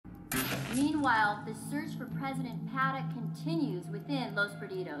Meanwhile, the search for President Paddock continues within Los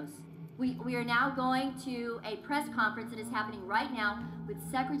Perdidos. We are now going to a press conference that is happening right now with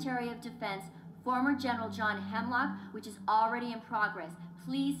Secretary of Defense, former General John Hemlock, which is already in progress.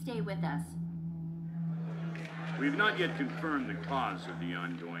 Please stay with us. We've not yet confirmed the cause of the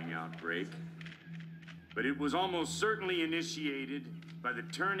ongoing outbreak, but it was almost certainly initiated by the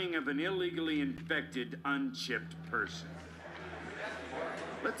turning of an illegally infected, unchipped person.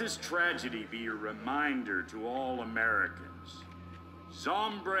 Let this tragedy be a reminder to all Americans.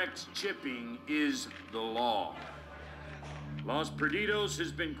 Zombrex chipping is the law. Los Perdidos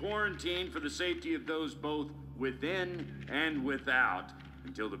has been quarantined for the safety of those both within and without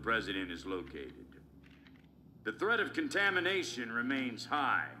until the president is located. The threat of contamination remains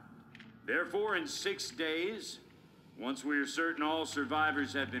high. Therefore, in 6 days, once we are certain all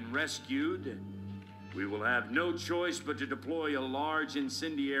survivors have been rescued, we will have no choice but to deploy a large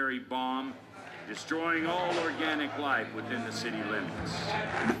incendiary bomb, destroying all organic life within the city limits.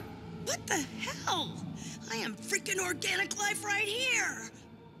 What the hell? I am freaking organic life right here!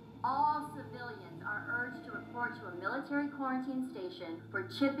 All civilians are urged to report to a military quarantine station for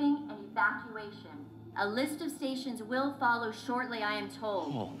chipping and evacuation. A list of stations will follow shortly, I am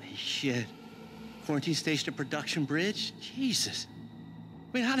told. Holy shit. Quarantine station at Production Bridge? Jesus.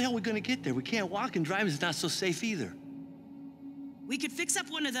 I mean, how the hell are we gonna get there? We can't walk and drive, it's not so safe either. We could fix up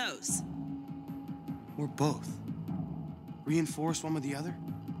one of those. Or both. Reinforce one with the other?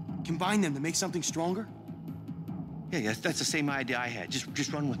 Combine them to make something stronger? Yeah, that's the same idea I had.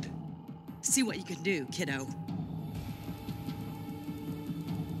 Just run with it. See what you can do, kiddo.